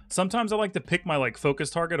up, sometimes I like to pick my like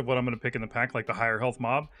focus target of what I'm going to pick in the pack, like the higher health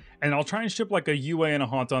mob, and I'll try and ship like a UA and a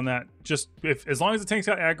Haunt on that. Just as long as the tank's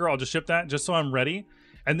got aggro, I'll just ship that just so I'm ready.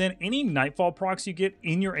 And then any Nightfall procs you get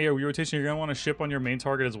in your AoE rotation, you're going to want to ship on your main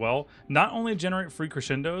target as well. Not only generate free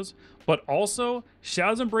Crescendos, but also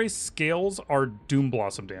Shadow's Embrace scales our Doom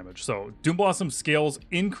Blossom damage. So Doom Blossom scales,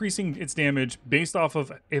 increasing its damage based off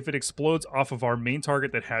of if it explodes off of our main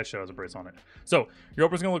target that has Shadow's Embrace on it. So your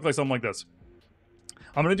opener's going to look like something like this.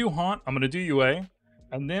 I'm going to do Haunt, I'm going to do UA,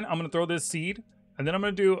 and then I'm going to throw this Seed, and then I'm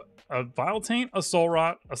going to do a Vile Taint, a Soul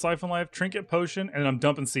Rot, a Siphon Life, Trinket, Potion, and I'm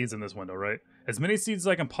dumping seeds in this window, right? As many seeds as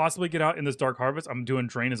I can possibly get out in this Dark Harvest. I'm doing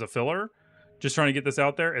Drain as a filler. Just trying to get this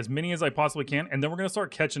out there. As many as I possibly can. And then we're going to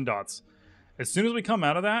start catching dots. As soon as we come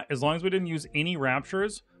out of that, as long as we didn't use any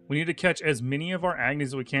Raptures, we need to catch as many of our Agonies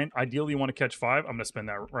as we can. Ideally, you want to catch 5. I'm going to spin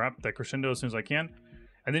that Crescendo as soon as I can.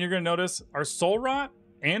 And then you're going to notice our Soul Rot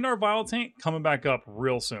and our Vile Taint coming back up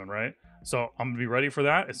real soon, right? So I'm going to be ready for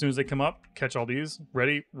that. As soon as they come up, catch all these.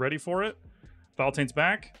 Ready for it. Vile Taint's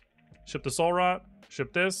back. Ship the Soul Rot.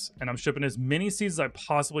 Ship this, and I'm shipping as many seeds as I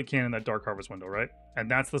possibly can in that Dark Harvest window, right? And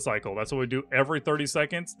that's the cycle. That's what we do every 30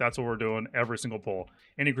 seconds. That's what we're doing every single pull.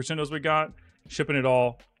 Any Crescendos we got, shipping it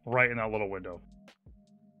all right in that little window.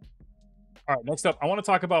 All right, next up, I want to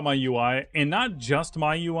talk about my UI, and not just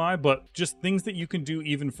my UI, but just things that you can do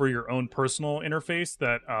even for your own personal interface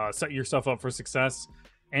that set yourself up for success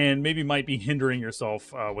and maybe might be hindering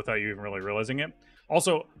yourself without you even really realizing it.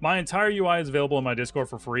 Also, my entire UI is available in my Discord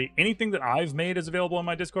for free. Anything that I've made is available in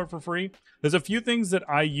my Discord for free. There's a few things that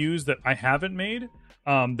I use that I haven't made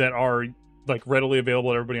that are like readily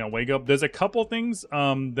available to everybody on Wake Up. There's a couple things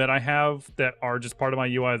that I have that are just part of my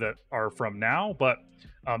UI that are from now, but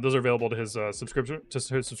those are available to his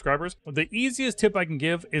subscribers. The easiest tip I can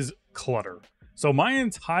give is clutter. So my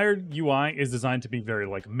entire UI is designed to be very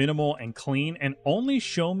like minimal and clean and only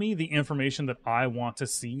show me the information that I want to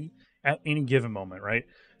see at any given moment, right?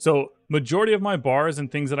 So majority of my bars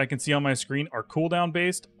and things that I can see on my screen are cooldown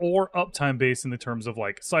based or uptime based in the terms of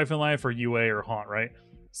like Siphon Life or UA or Haunt, right?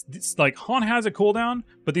 It's like Haunt has a cooldown,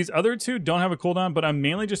 but these other two don't have a cooldown, but I'm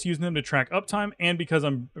mainly just using them to track uptime and because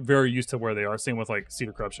I'm very used to where they are. Same with like Seed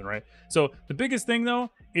of Corruption, right? So the biggest thing though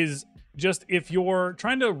is just if you're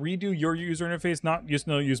trying to redo your user interface, not just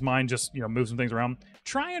use mine, just move some things around,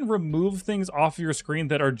 try and remove things off your screen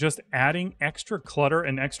that are just adding extra clutter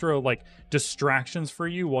and extra like distractions for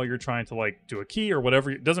you while you're trying to like do a key or whatever.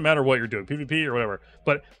 It doesn't matter what you're doing, PvP or whatever.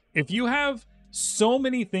 But if you have so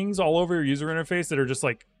many things all over your user interface that are just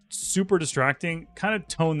like super distracting, kind of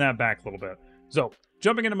tone that back a little bit. So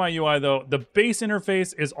jumping into my UI though, the base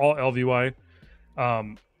interface is all LVUI.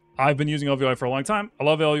 I've been using LVUI for a long time. I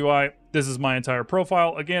love LVUI. This is my entire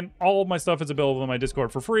profile. Again, all of my stuff is available in my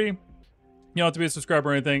Discord for free. You don't have to be a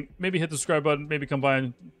subscriber or anything. Maybe hit the subscribe button, maybe come by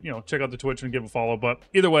and check out the Twitch and give a follow. But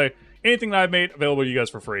either way, anything that I've made available to you guys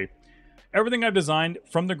for free. Everything I've designed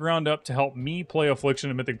from the ground up to help me play Affliction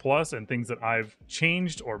and Mythic Plus and things that I've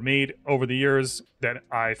changed or made over the years that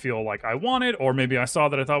I feel like I wanted, or maybe I saw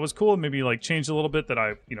that I thought was cool, and maybe like changed a little bit that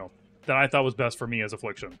I thought was best for me as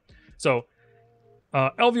Affliction. So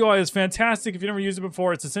LVUI is fantastic. If you've never used it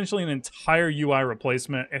before, it's essentially an entire UI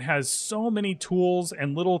replacement. It has so many tools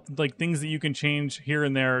and little like things that you can change here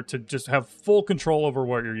and there to just have full control over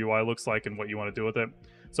what your UI looks like and what you want to do with it.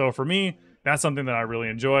 So for me, that's something that I really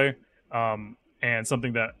enjoy. And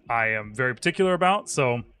something that I am very particular about.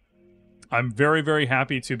 So I'm very, very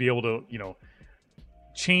happy to be able to,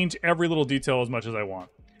 change every little detail as much as I want.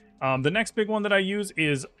 The next big one that I use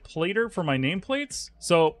is Plater for my nameplates.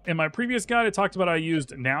 So in my previous guide, I talked about I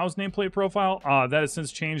used Now's nameplate profile. That has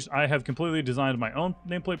since changed. I have completely designed my own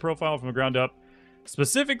nameplate profile from the ground up,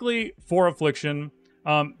 specifically for Affliction.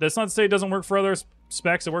 That's not to say it doesn't work for other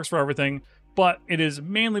specs. It works for everything. But it is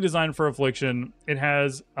mainly designed for Affliction. It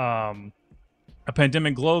has a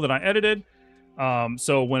pandemic glow that I edited.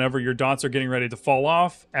 So whenever your dots are getting ready to fall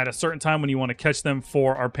off at a certain time when you want to catch them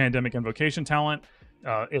for our pandemic invocation talent,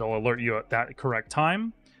 it'll alert you at that correct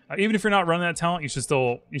time. Even if you're not running that talent, you should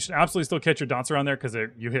absolutely still catch your dots around there because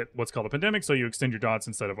you hit what's called a pandemic, so you extend your dots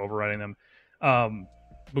instead of overriding them.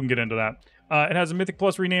 We can get into that. It has a Mythic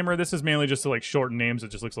Plus renamer. This is mainly just to like shorten names. It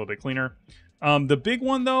just looks a little bit cleaner. The big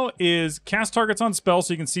one though is cast targets on spells,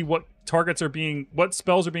 so you can see what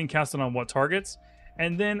spells are being casted on what targets.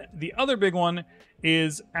 And then the other big one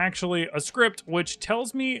is actually a script which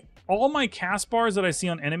tells me all my cast bars that I see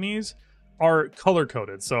on enemies are color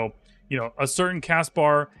coded. So a certain cast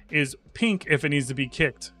bar is pink if it needs to be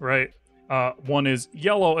kicked, right? One is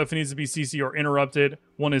yellow if it needs to be CC or interrupted.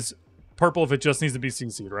 One is purple if it just needs to be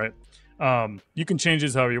CC'd, right? You can change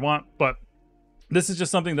this however you want, but this is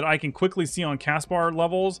just something that I can quickly see on cast bar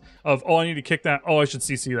levels of, oh, I need to kick that. Oh, I should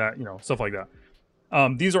CC that, stuff like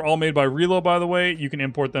that. These are all made by Relo, by the way. You can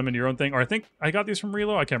import them into your own thing. Or I think I got these from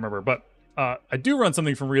Relo. I can't remember. But I do run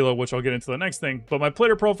something from Relo, which I'll get into the next thing. But my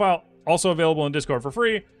Plater profile, also available in Discord for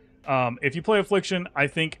free. If you play Affliction, I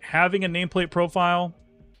think having a nameplate profile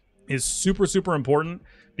is super, super important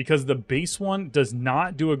because the base one does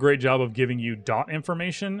not do a great job of giving you dot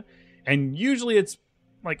information. And usually it's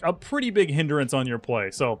like a pretty big hindrance on your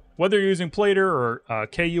play. So whether you're using Plater or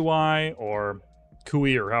KUI or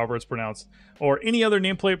KUI or however it's pronounced, or any other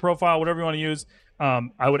nameplate profile, whatever you want to use,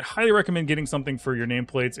 I would highly recommend getting something for your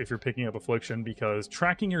nameplates if you're picking up Affliction, because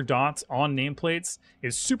tracking your dots on nameplates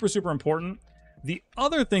is super, super important. The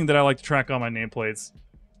other thing that I like to track on my nameplates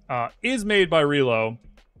is made by Relo.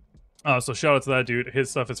 So shout out to that dude.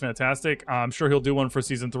 His stuff is fantastic. I'm sure he'll do one for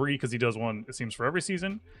season 3 because he does one, it seems, for every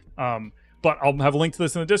season. But I'll have a link to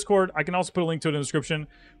this in the Discord. I can also put a link to it in the description.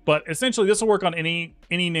 But essentially, this will work on any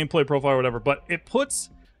nameplate profile or whatever. But it puts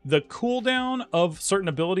the cooldown of certain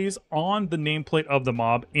abilities on the nameplate of the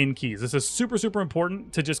mob in keys. This is super, super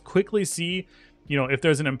important to just quickly see you know, if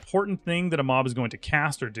there's an important thing that a mob is going to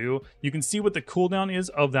cast or do, you can see what the cooldown is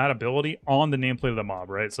of that ability on the nameplate of the mob,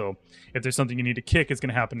 right? So if there's something you need to kick, it's going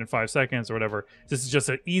to happen in 5 seconds or whatever. This is just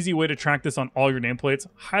an easy way to track this on all your nameplates.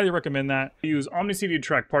 Highly recommend that. I use OmniCD to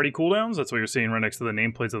track party cooldowns. That's what you're seeing right next to the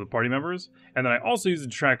nameplates of the party members. And then I also use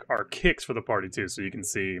it to track our kicks for the party too. So you can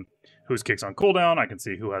see whose kick's on cooldown. I can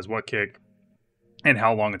see who has what kick and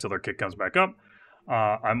how long until their kick comes back up.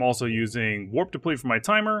 I'm also using Warp Deplete for my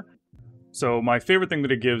timer. So my favorite thing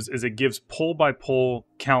that it gives is it gives pull by pull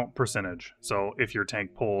count percentage. So if your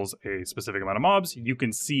tank pulls a specific amount of mobs, you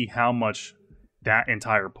can see how much that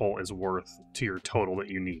entire pull is worth to your total that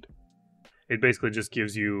you need. It basically just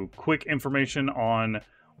gives you quick information on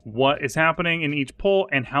what is happening in each pull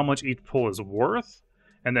and how much each pull is worth.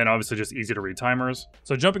 And then obviously just easy to read timers.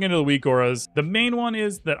 So jumping into the weak auras, the main one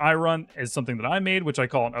is that I run is something that I made, which I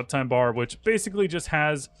call an uptime bar, which basically just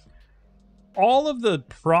has all of the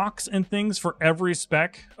procs and things for every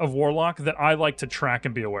spec of Warlock that I like to track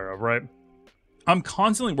and be aware of, right? I'm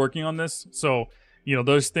constantly working on this, so, you know,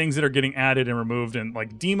 those things that are getting added and removed, and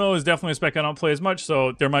like Demo is definitely a spec I don't play as much,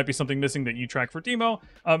 so there might be something missing that you track for Demo.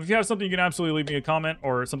 If you have something, you can absolutely leave me a comment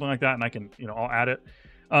or something like that, and I can, you know, I'll add it.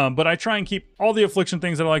 But I try and keep all the Affliction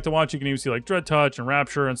things that I like to watch. You can even see like Dread Touch and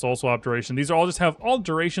Rapture and Soul Swap Duration. These are all just have all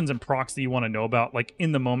durations and procs that you want to know about, like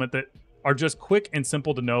in the moment, that are just quick and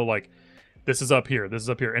simple to know, like, this is up here, this is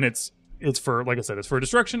up here. And it's for, like I said, it's for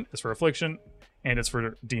Destruction, it's for Affliction, and it's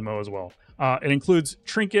for Demo as well. It includes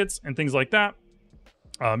Trinkets and things like that.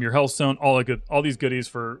 Your Health Stone, all these goodies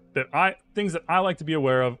things that I like to be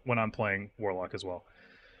aware of when I'm playing Warlock as well.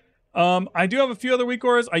 I do have a few other weak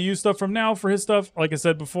auras. I use stuff from Now for his stuff. Like I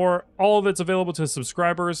said before, all of it's available to his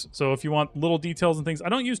subscribers. So if you want little details and things, I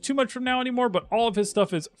don't use too much from Now anymore, but all of his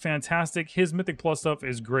stuff is fantastic. His Mythic Plus stuff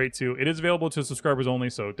is great too. It is available to subscribers only,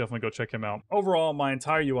 so definitely go check him out. Overall, my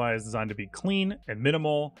entire UI is designed to be clean and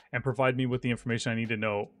minimal and provide me with the information I need to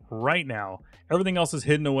know right now. Everything else is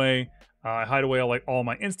hidden away. I hide away all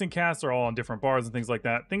my instant casts are all on different bars and things like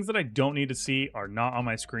that. Things that I don't need to see are not on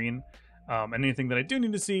my screen. And anything that I do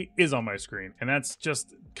need to see is on my screen. And that's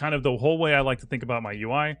just kind of the whole way I like to think about my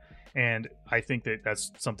UI. And I think that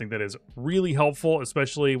that's something that is really helpful,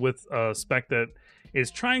 especially with a spec that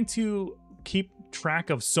is trying to keep track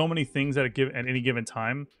of so many things at any given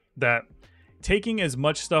time, that taking as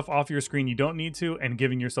much stuff off your screen you don't need to and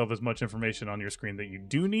giving yourself as much information on your screen that you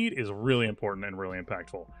do need is really important and really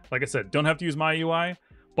impactful. Like I said, don't have to use my UI,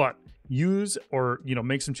 but use or, you know,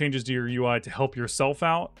 make some changes to your UI to help yourself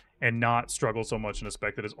out and not struggle so much in a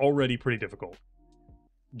spec that is already pretty difficult.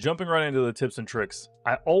 Jumping right into the tips and tricks.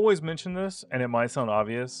 I always mention this, and it might sound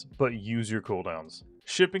obvious, but use your cooldowns.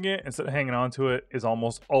 Shipping it instead of hanging on to it is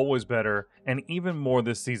almost always better, and even more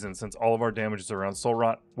this season since all of our damage is around Soul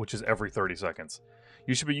Rot, which is every 30 seconds.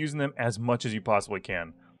 You should be using them as much as you possibly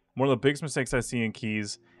can. One of the biggest mistakes I see in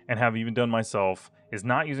keys, and have even done myself, is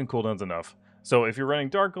not using cooldowns enough. So if you're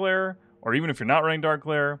running Darkglare, or even if you're not running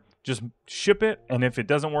Darkglare, just ship it, and if it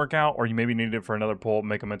doesn't work out, or you maybe need it for another pull,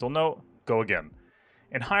 make a mental note, go again.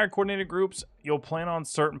 In higher coordinated groups, you'll plan on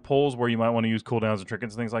certain pulls where you might want to use cooldowns and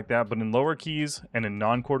trinkets and things like that, but in lower keys and in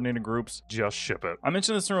non-coordinated groups, just ship it. I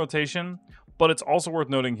mentioned this in rotation, but it's also worth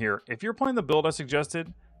noting here, if you're playing the build I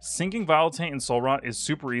suggested, syncing Vile Taint and Soul Rot is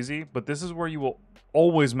super easy, but this is where you will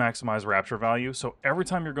always maximize Rapture value, so every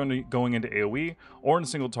time you're going into AoE or in a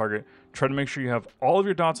single target, try to make sure you have all of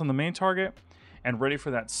your dots on the main target, and ready for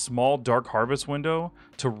that small Dark Harvest window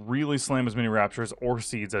to really slam as many Raptures or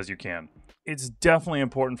Seeds as you can. It's definitely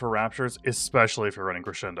important for Raptures, especially if you're running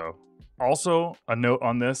Crescendo. Also, a note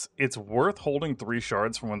on this, it's worth holding 3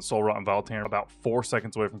 shards from when Soul Rot and Vile Taint are about 4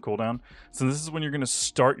 seconds away from cooldown, so this is when you're going to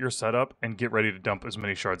start your setup and get ready to dump as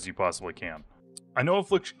many shards as you possibly can. I know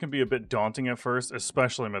Affliction can be a bit daunting at first,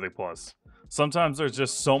 especially Mythic Plus. Sometimes there's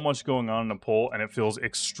just so much going on in a pull and it feels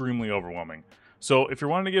extremely overwhelming. So if you're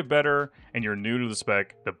wanting to get better and you're new to the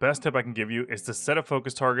spec, the best tip I can give you is to set a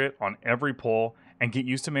focus target on every pull and get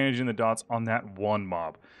used to managing the dots on that one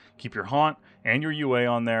mob. Keep your Haunt and your UA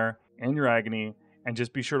on there and your Agony, and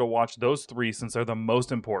just be sure to watch those 3 since they're the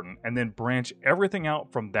most important, and then branch everything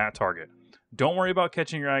out from that target. Don't worry about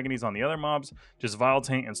catching your Agonies on the other mobs, just Vile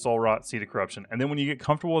Taint and Soul Rot, Seed of Corruption. And then when you get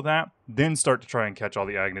comfortable with that, then start to try and catch all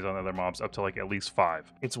the Agonies on the other mobs up to like at least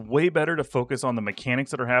 5. It's way better to focus on the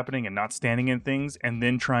mechanics that are happening and not standing in things and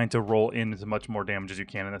then trying to roll in as much more damage as you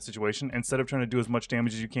can in that situation, instead of trying to do as much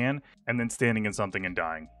damage as you can and then standing in something and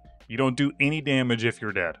dying. You don't do any damage if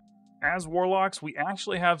you're dead. As Warlocks, we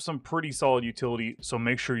actually have some pretty solid utility, so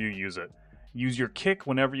make sure you use it. Use your kick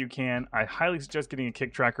whenever you can. I highly suggest getting a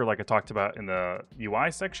kick tracker like I talked about in the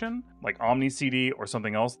UI section, like OmniCD or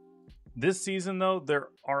something else. This season, though, there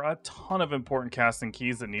are a ton of important casting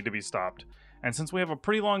keys that need to be stopped. And since we have a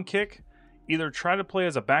pretty long kick, either try to play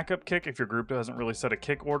as a backup kick if your group doesn't really set a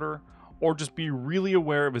kick order, or just be really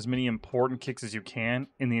aware of as many important kicks as you can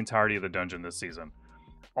in the entirety of the dungeon this season.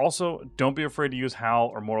 Also, don't be afraid to use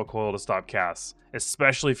Howl or Mortal Coil to stop casts,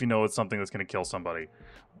 especially if you know it's something that's going to kill somebody.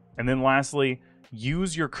 And then lastly,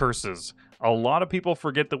 use your curses. A lot of people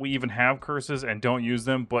forget that we even have curses and don't use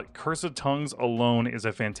them, but Curse of Tongues alone is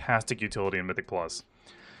a fantastic utility in Mythic Plus.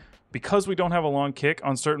 Because we don't have a long kick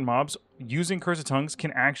on certain mobs, using Curse of Tongues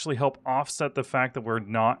can actually help offset the fact that we're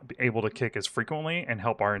not able to kick as frequently and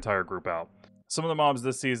help our entire group out. Some of the mobs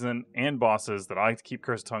this season and bosses that I keep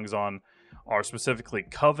Curse of Tongues on are specifically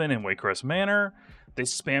Coven and Waycrest Manor. They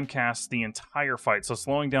spam cast the entire fight, so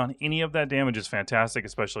slowing down any of that damage is fantastic,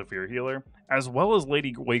 especially for your healer, as well as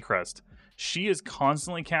Lady Waycrest. She is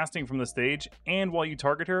constantly casting from the stage, and while you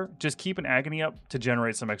target her, just keep an Agony up to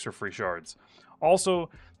generate some extra free shards. Also,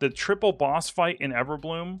 the triple boss fight in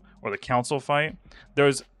Everbloom, or the council fight,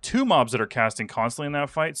 there's 2 mobs that are casting constantly in that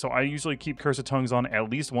fight, so I usually keep Curse of Tongues on at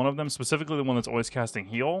least one of them, specifically the one that's always casting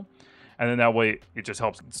heal, and then that way it just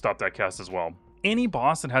helps stop that cast as well. Any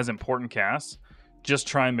boss that has important casts, just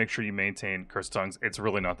try and make sure you maintain Curse of Tongues. It's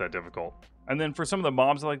really not that difficult. And then for some of the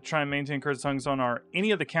mobs I like to try and maintain Curse of Tongues on are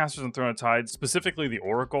any of the casters in Throne of Tide, specifically the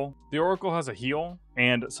Oracle. The Oracle has a heal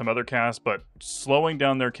and some other casts, but slowing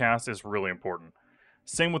down their cast is really important.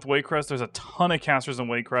 Same with Waycrest. There's a ton of casters in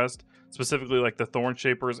Waycrest, specifically like the Thorn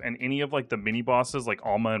Shapers and any of like the mini bosses like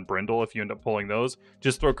Alma and Brindle. If you end up pulling those,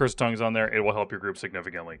 just throw Curse of Tongues on there. It will help your group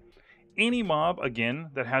significantly. Any mob,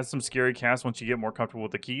 again, that has some scary casts once you get more comfortable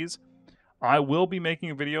with the keys, I will be making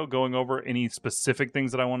a video going over any specific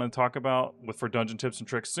things that I want to talk about for dungeon tips and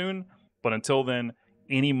tricks soon. But until then,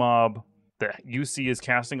 any mob that you see is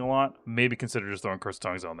casting a lot, maybe consider just throwing Curse of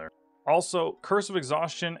Tongues on there. Also, Curse of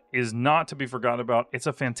Exhaustion is not to be forgotten about. It's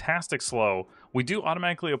a fantastic slow. We do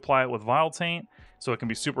automatically apply it with Vile Taint, so it can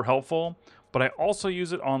be super helpful. But I also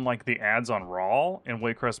use it on like the ads on Raw in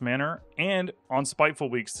Waycrest Manor and on Spiteful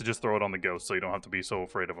Weeks to just throw it on the ghost so you don't have to be so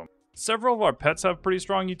afraid of them. Several of our pets have pretty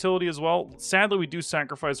strong utility as well. Sadly, we do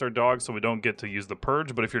sacrifice our dogs so we don't get to use the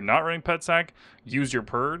Purge, but if you're not running Pet Sac, use your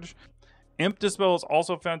Purge. Imp Dispel is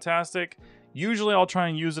also fantastic. Usually I'll try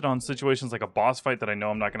and use it on situations like a boss fight that I know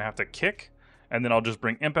I'm not going to have to kick, and then I'll just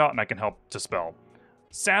bring Imp out and I can help dispel.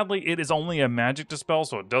 Sadly, it is only a magic dispel,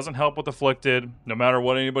 so it doesn't help with Afflicted. No matter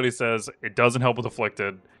what anybody says, it doesn't help with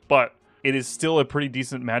Afflicted, but it is still a pretty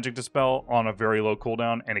decent magic dispel on a very low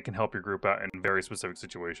cooldown, and it can help your group out in very specific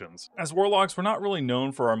situations. As Warlocks, we're not really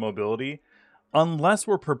known for our mobility, unless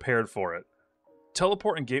we're prepared for it.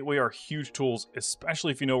 Teleport and Gateway are huge tools,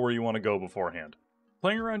 especially if you know where you want to go beforehand.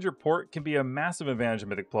 Playing around your port can be a massive advantage in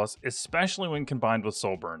Mythic Plus, especially when combined with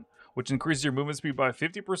Soulburn, which increases your movement speed by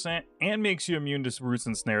 50% and makes you immune to roots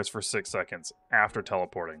and snares for 6 seconds after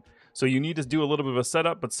teleporting. So you need to do a little bit of a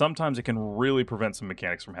setup, but sometimes it can really prevent some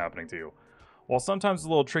mechanics from happening to you. While sometimes it's a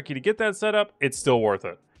little tricky to get that setup, it's still worth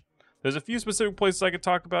it. There's a few specific places I could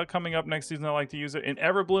talk about coming up next season I like to use it. In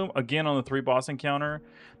Everbloom, again on the 3 boss encounter,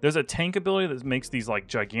 there's a tank ability that makes these like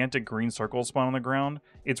gigantic green circles spawn on the ground.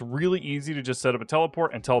 It's really easy to just set up a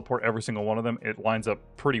teleport and teleport every single one of them. It lines up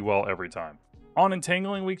pretty well every time. On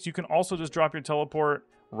Entangling Weeks, you can also just drop your teleport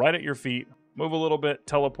right at your feet, move a little bit,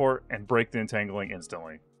 teleport, and break the entangling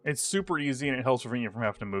instantly. It's super easy and it helps prevent you from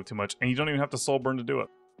having to move too much, and you don't even have to soul burn to do it.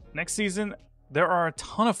 Next season, there are a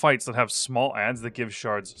ton of fights that have small adds that give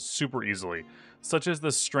shards super easily, such as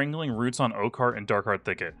the Strangling Roots on Oakheart and Darkheart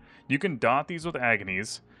Thicket. You can dot these with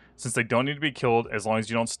agonies, since they don't need to be killed as long as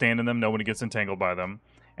you don't stand in them, nobody gets entangled by them.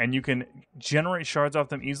 And you can generate shards off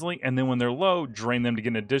them easily, and then when they're low, drain them to get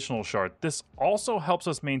an additional shard. This also helps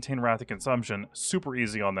us maintain Wrath of Consumption super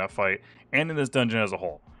easy on that fight, and in this dungeon as a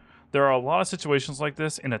whole. There are a lot of situations like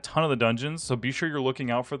this in a ton of the dungeons, so be sure you're looking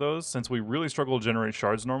out for those. Since we really struggle to generate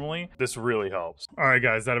shards normally, this really helps. Alright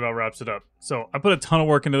guys, that about wraps it up. So I put a ton of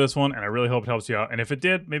work into this one, and I really hope it helps you out. And if it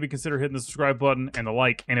did, maybe consider hitting the subscribe button and the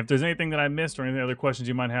like. And if there's anything that I missed or any other questions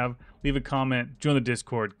you might have, leave a comment, join the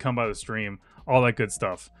Discord, come by the stream, all that good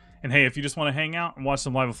stuff. And hey, if you just want to hang out and watch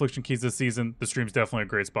some live Affliction keys this season, the stream's definitely a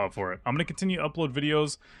great spot for it. I'm going to continue to upload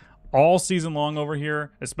videos all season long over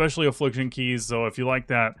here, especially Affliction keys, so if you like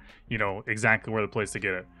that, you know exactly where the place to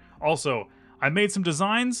get it. Also, I made some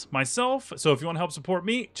designs myself, so if you want to help support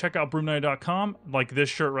me, check out broomknight.com, like this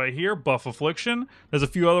shirt right here, Buff Affliction. There's a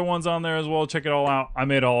few other ones on there as well, check it all out. I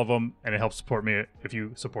made all of them, and it helps support me if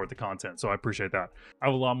you support the content, so I appreciate that. I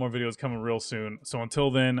have a lot more videos coming real soon, so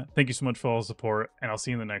until then, thank you so much for all the support, and I'll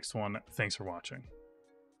see you in the next one. Thanks for watching.